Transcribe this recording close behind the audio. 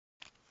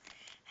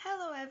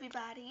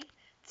everybody.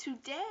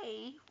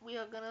 Today we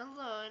are going to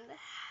learn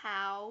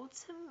how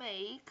to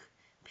make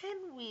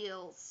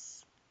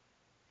pinwheels.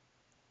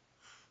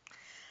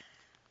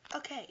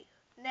 Okay,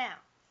 now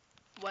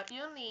what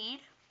you'll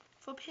need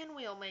for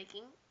pinwheel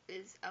making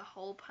is a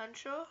hole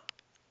puncher,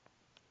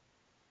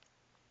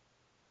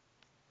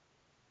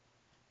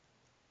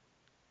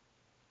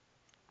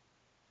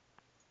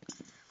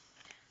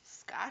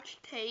 Scotch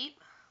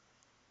tape,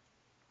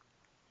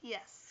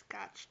 yes,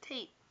 Scotch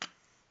tape,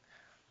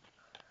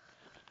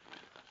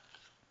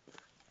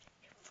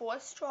 4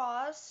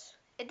 straws.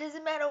 It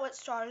doesn't matter what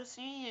straws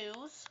you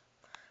use,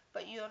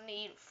 but you'll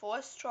need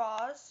 4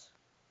 straws,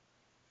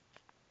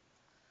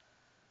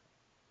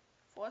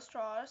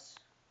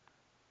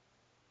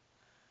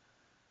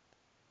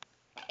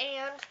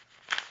 and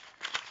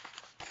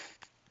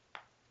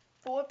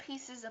 4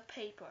 pieces of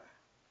paper.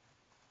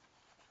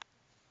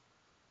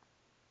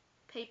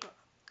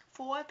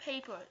 4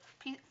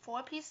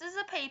 pieces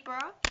of paper.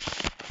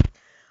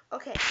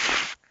 Okay,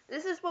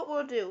 this is what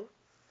we'll do.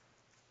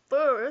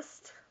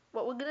 First,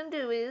 what we're gonna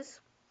do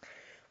is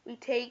we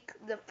take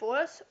the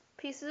 4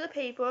 pieces of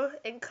paper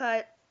and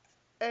cut,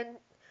 and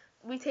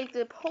we take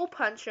the hole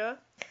puncher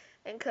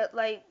and cut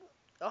like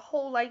a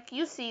hole like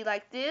you see,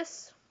 like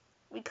this.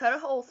 We cut a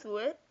hole through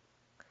it,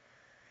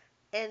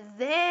 and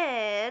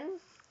then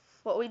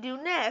what we do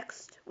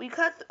next, we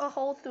cut a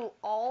hole through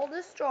all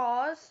the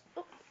straws.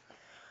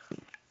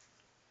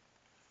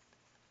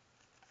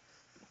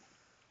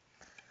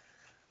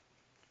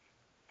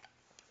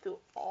 Through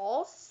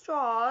all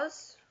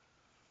straws,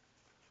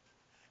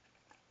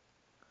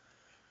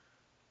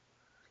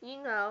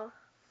 you know.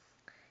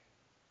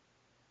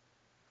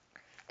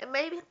 It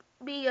may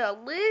be a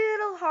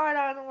little hard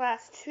on the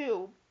last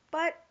 2,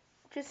 but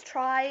just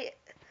try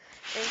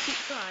and keep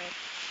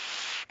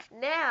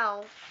trying.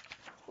 Now,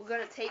 we're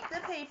going to take the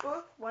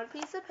paper, 1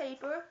 piece of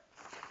paper,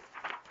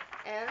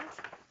 and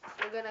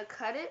we're going to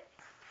cut it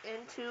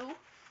into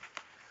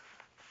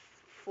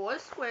 4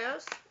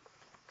 squares.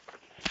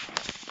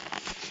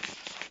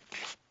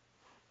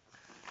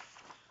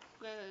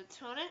 We're going to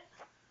turn it.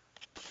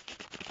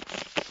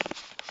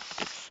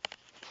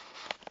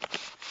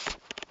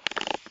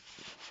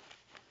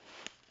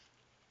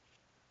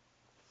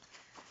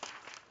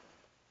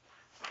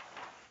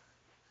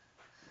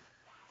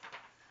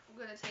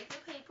 We're going to take the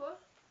paper,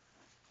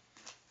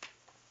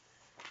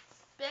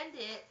 bend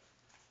it,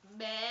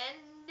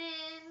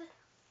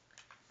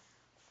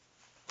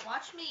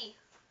 watch me.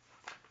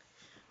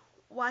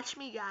 Watch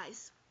me,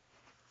 guys.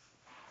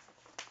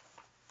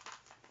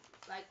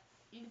 Like,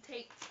 you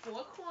take 4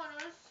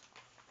 corners,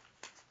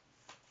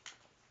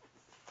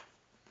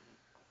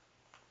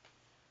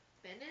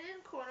 bend it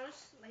in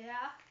corners,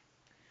 yeah,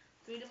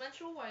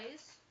 3-dimensional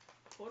ways,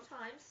 4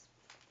 times.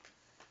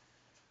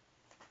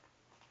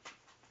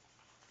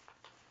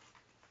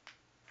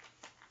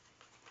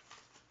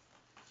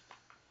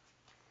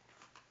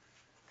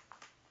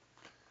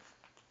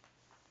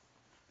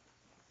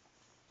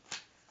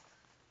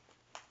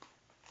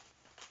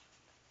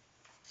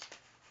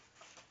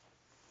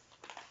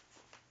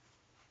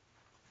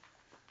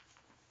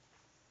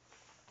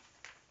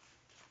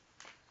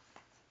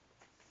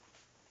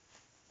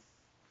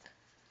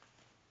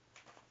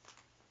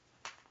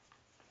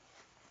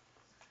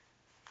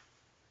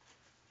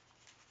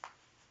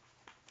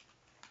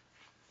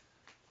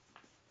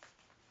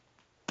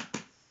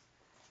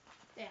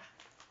 Yeah.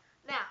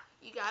 Now,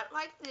 you got it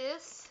like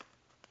this.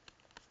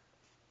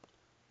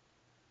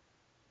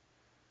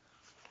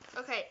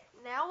 Okay,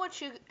 now what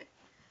you're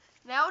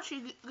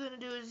gonna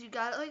do is you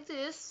got it like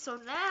this. So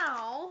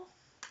now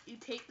you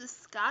take the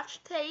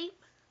Scotch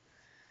tape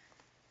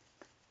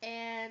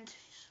and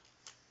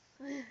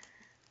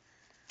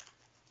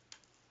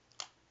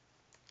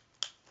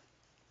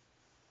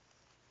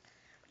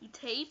you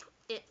tape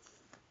it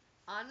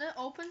on the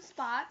open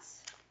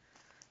spots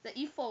that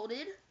you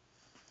folded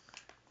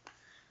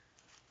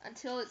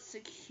until it's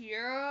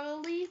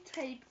securely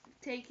taped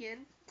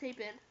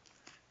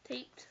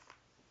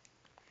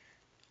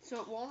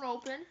so it won't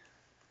open.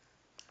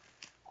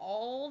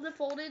 All the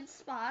folded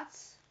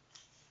spots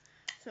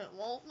so it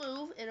won't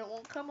move and it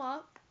won't come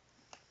up,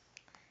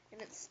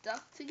 and it's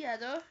stuck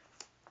together.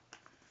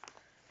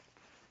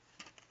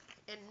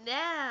 And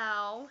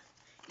now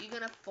you're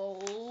gonna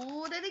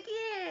fold it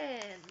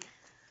again.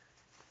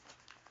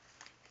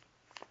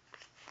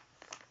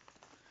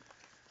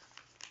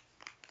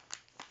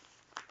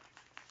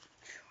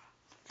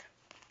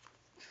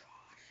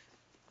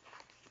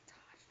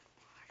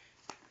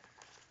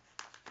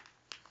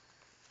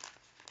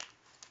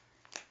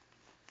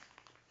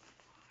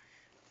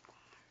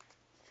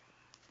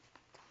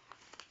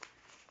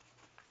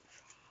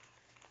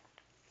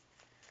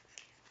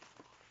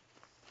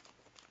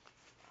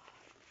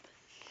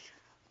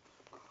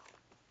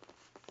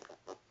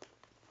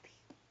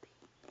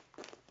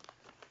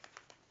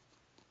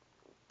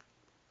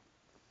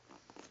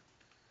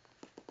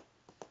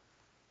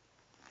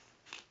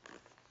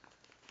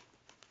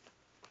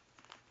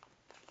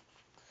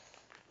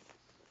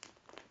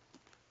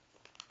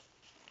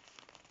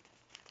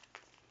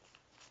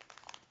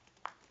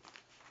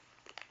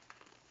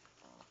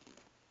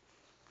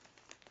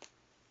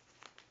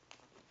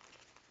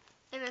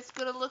 it's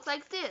gonna look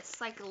like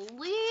this, like a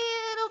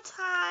little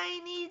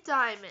tiny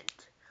diamond,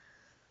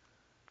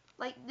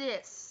 like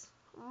this.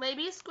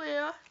 Maybe a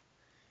square.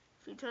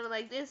 If you turn it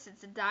like this,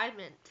 it's a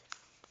diamond.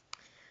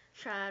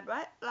 Shine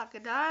bright like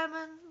a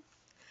diamond.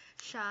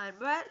 Shine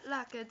bright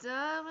like a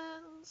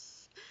diamond.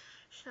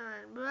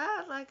 Shine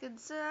bright like a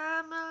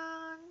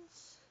diamond.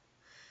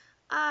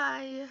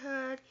 I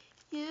heard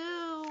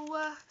you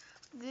were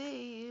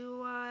the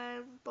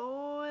one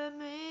for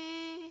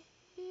me.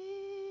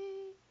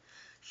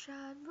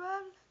 Shine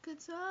bright like a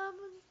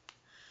diamond.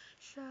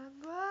 Shine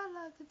bright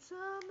like a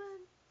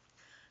diamond.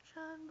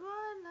 Shine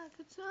bright like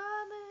a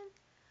diamond.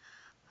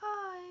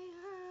 I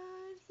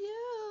heard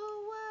you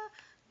were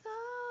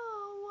the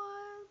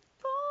one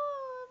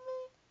for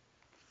me.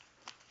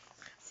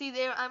 See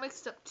there, I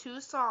mixed up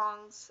two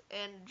songs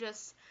and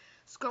just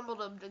scrambled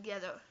them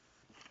together.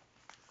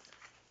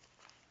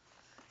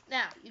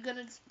 Now, you're going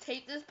to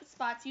tape the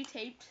spots you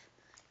taped.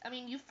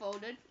 You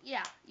folded.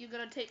 Yeah, you're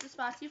going to tape the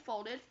spots you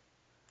folded.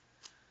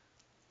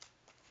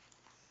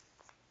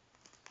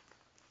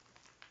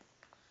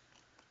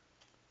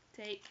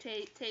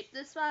 Tape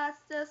the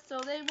spots just so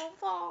they won't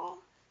fall.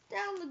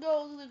 Down the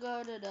goes the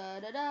go da da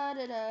da da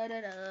da da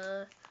da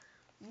da.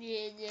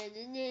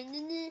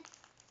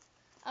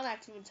 I'm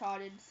acting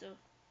retarded, so.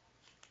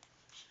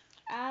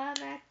 I'm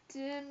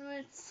acting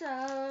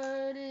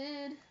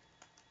retarded.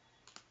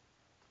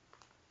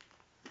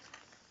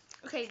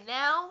 Okay,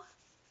 now,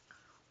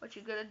 what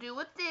you're going to do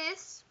with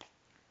this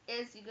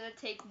is you're going to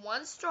take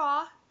one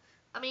straw.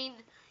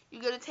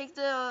 You're going to take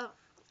the,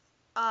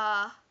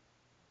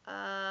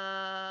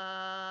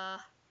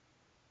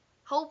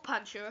 hole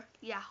puncher.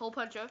 Yeah, hole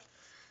puncher.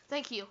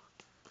 Thank you.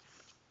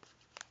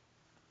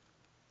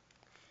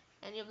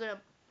 And you're going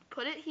to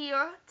put it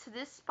here to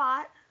this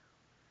spot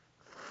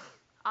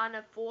on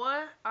the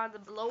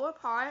lower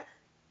part.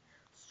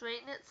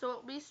 Straighten it so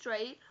it'll be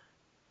straight.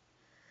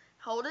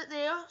 Hold it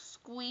there.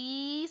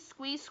 Squeeze,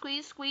 squeeze,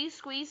 squeeze, squeeze,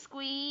 squeeze,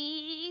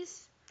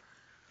 squeeze.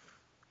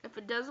 If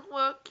it doesn't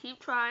work, keep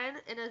trying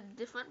in a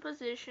different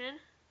position.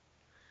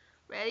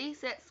 Ready,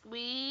 set,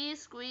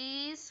 squeeze,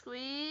 squeeze,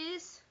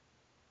 squeeze.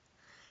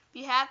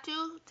 If you have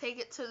to, take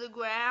it to the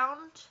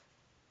ground.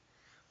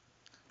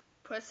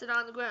 Press it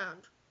on the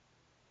ground.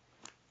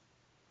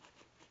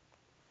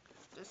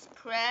 Just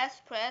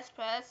press, press,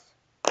 press.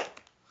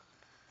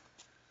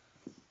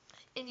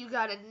 And you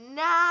got a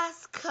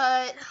nice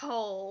cut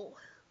hole.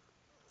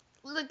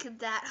 Look at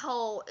that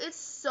hole. It's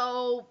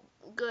so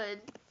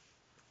good.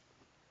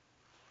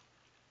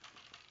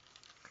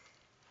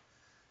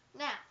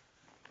 Now,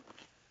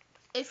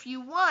 if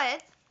you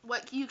want,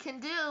 what you can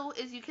do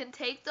is you can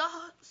take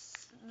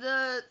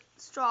the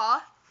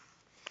straw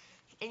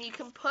and you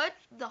can put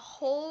the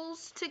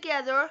holes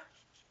together.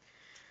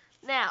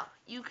 Now,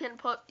 you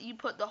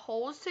put the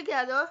holes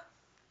together,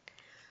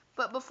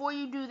 but before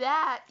you do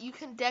that, you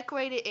can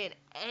decorate it in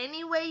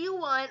any way you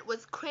want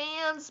with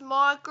crayons,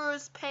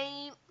 markers,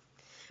 paint.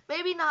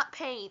 Maybe not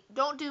paint.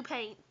 Don't do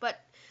paint, but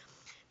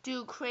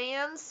do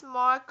crayons,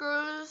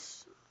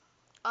 markers,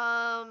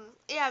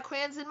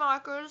 crayons and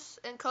markers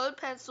and colored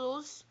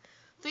pencils.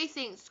 3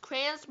 things: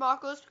 crayons,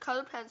 markers,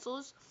 colored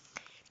pencils.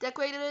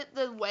 Decorate it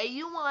the way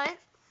you want,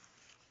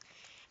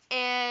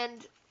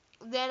 and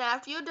then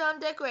after you're done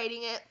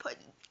decorating it,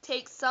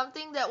 take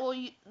something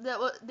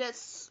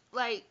that's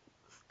like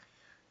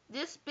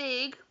this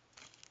big,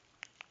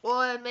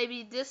 or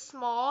maybe this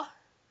small.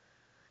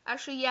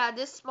 Actually, yeah,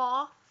 this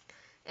small,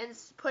 and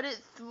put it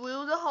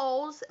through the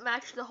holes.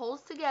 Match the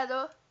holes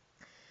together.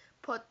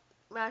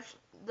 Match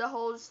the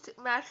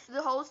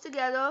holes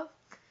together.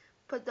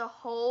 Put the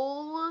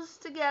holes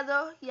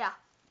together. Yeah,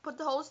 put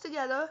the holes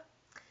together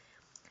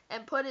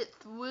and put it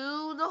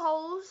through the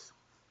holes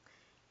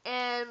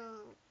and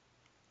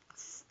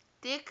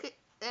stick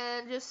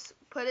and just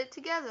put it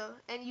together,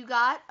 and you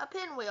got a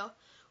pinwheel.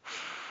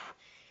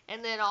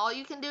 And then all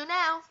you can do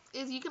now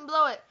is you can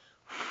blow it.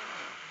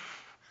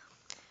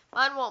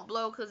 Mine won't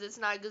blow because it's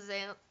not a good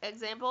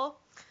example,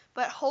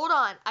 but hold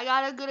on, I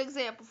got a good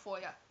example for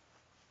you.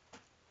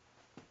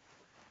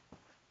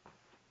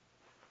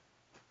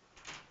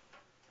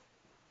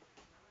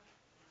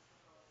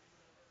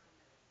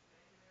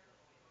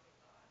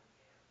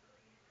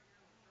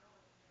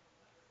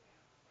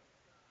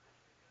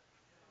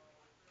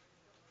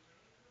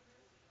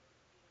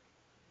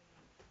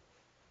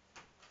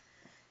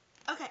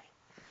 Okay,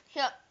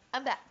 here,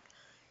 I'm back.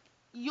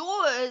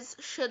 Yours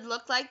should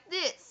look like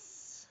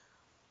this.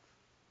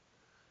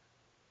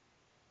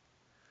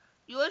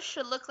 Yours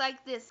should look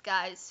like this,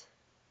 guys.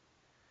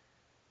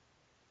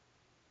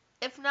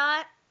 If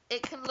not,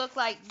 it can look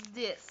like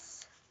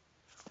this.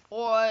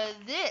 Or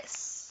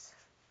this.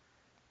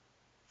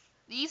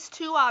 These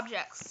two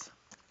objects.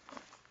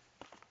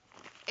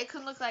 It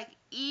can look like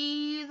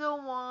either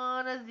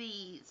one of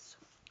these.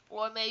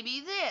 Or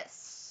maybe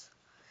this.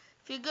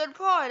 If you're a good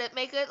pro at it,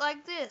 make it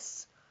like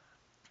this.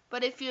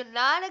 But if you're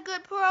not a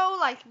good pro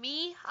like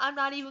me, I'm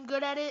not even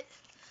good at it,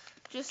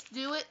 just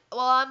do it.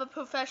 Well, I'm a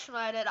professional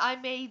at it. I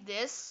made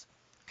this.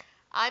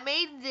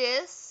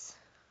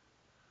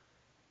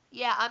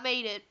 Yeah, I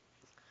made it.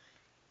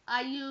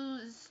 I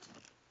used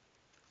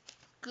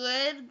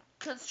good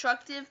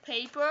constructive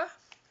paper,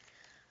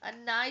 a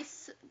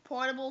nice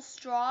portable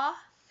straw,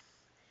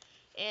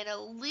 and a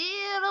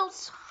little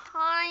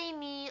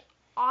tiny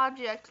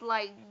object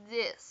like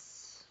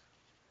this.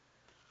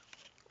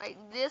 Like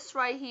this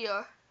right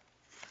here.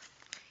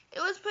 It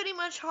was pretty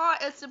much hard.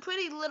 It's a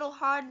pretty little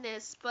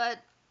hardness, but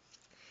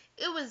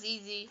it was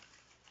easy.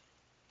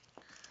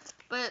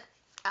 But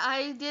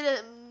I did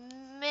it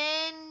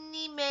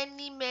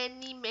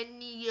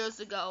many years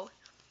ago.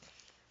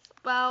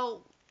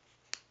 About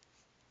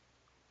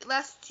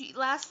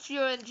last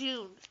year in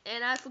June,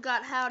 and I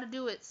forgot how to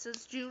do it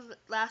since June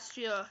last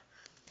year.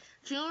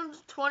 June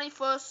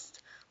 21st.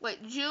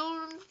 Wait,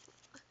 June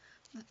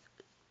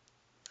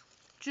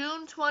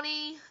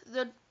 20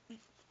 the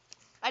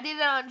I did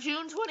it on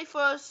June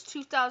 21st,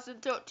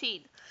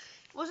 2013. It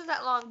wasn't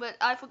that long, but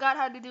I forgot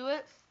how to do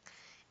it,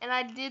 and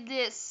I did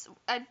this.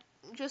 I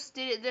just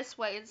did it this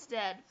way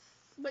instead.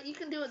 But you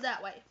can do it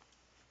that way.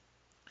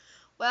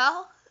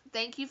 Well,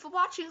 thank you for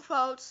watching,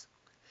 folks.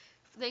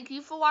 Thank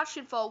you for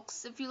watching,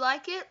 folks. If you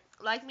like it,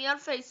 like me on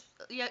Facebook.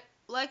 Yeah,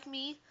 like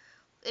me.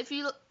 If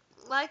you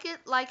like it,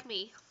 like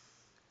me.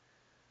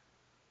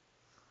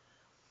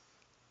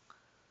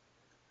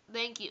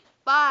 Thank you.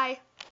 Bye.